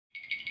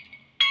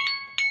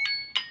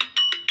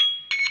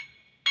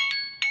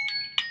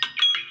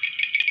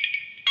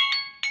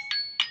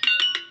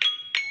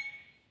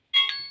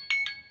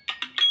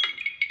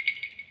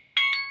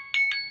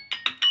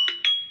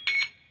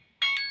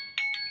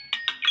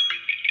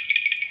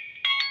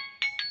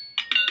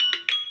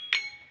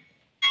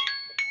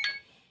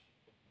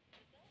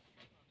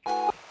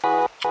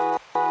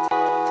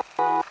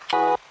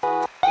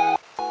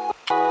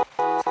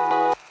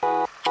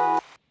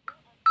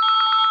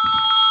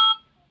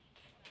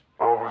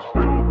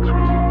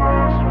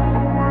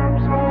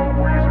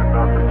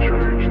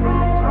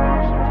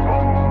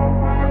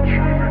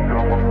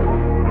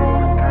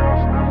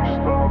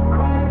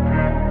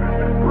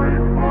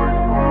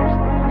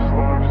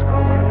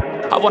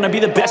wanna be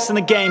the best in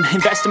the game,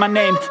 invest in my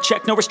name,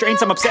 check no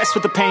restraints, I'm obsessed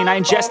with the pain. I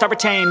ingest, I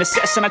retain,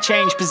 assess and I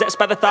change, possessed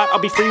by the thought I'll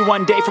be free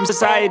one day from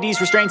society's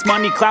restraints.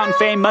 Money, clout and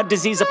fame, mud,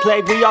 disease, a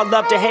plague. We all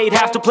love to hate,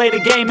 have to play the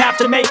game, have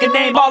to make a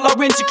name. All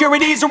our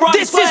insecurities are on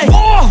display. This is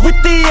war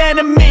with the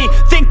enemy,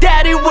 think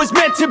that it was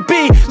meant to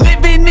be.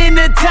 Living in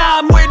a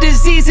time where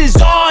disease is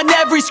on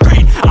every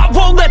screen. I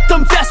won't let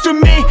them fester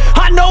me,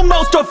 I know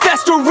most are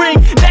festering.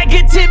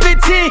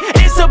 Negativity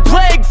is a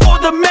plague for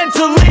the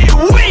mentally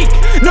weak.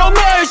 No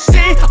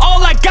mercy,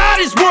 all I got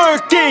is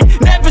working.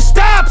 Never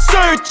stop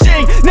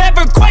searching,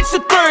 never quench the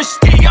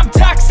thirst.